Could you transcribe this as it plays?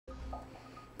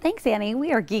Thanks, Annie.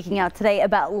 We are geeking out today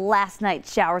about last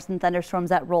night's showers and thunderstorms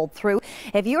that rolled through.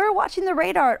 If you were watching the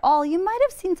radar at all, you might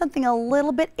have seen something a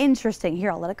little bit interesting.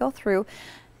 Here, I'll let it go through.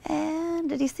 And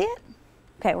did you see it?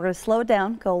 Okay, we're going to slow it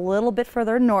down, go a little bit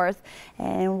further north,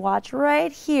 and watch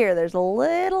right here. There's a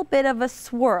little bit of a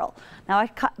swirl. Now, I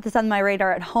caught this on my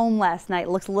radar at home last night. It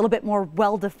looks a little bit more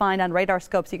well-defined on radar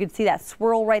scopes. You can see that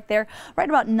swirl right there, right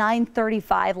about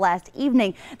 9:35 last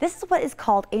evening. This is what is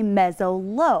called a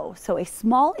mesolow, so a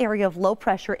small area of low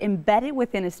pressure embedded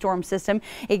within a storm system.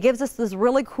 It gives us this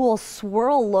really cool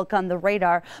swirl look on the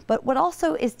radar, but what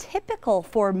also is typical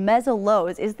for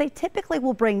mesolows is they typically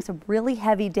will bring some really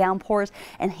heavy downpours,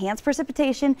 enhanced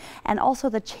precipitation, and also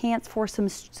the chance for some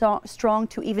strong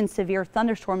to even severe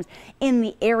thunderstorms in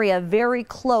the area very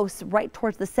close right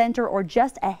towards the center or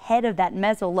just ahead of that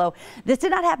mesolow. This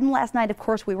did not happen last night. Of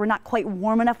course, we were not quite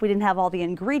warm enough. We didn't have all the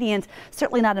ingredients.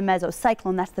 Certainly not a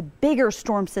mesocyclone. That's the bigger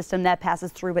storm system that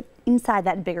passes through, but inside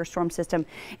that bigger storm system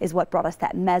is what brought us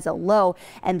that mesolow.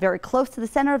 And very close to the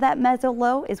center of that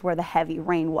mesolow is where the heavy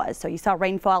rain was. So you saw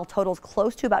rainfall totals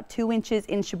close to about 2 inches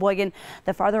in Sheboygan.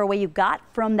 The farther away you got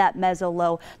from that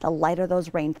mesolow, the lighter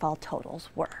those rainfall totals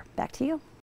were. Back to you.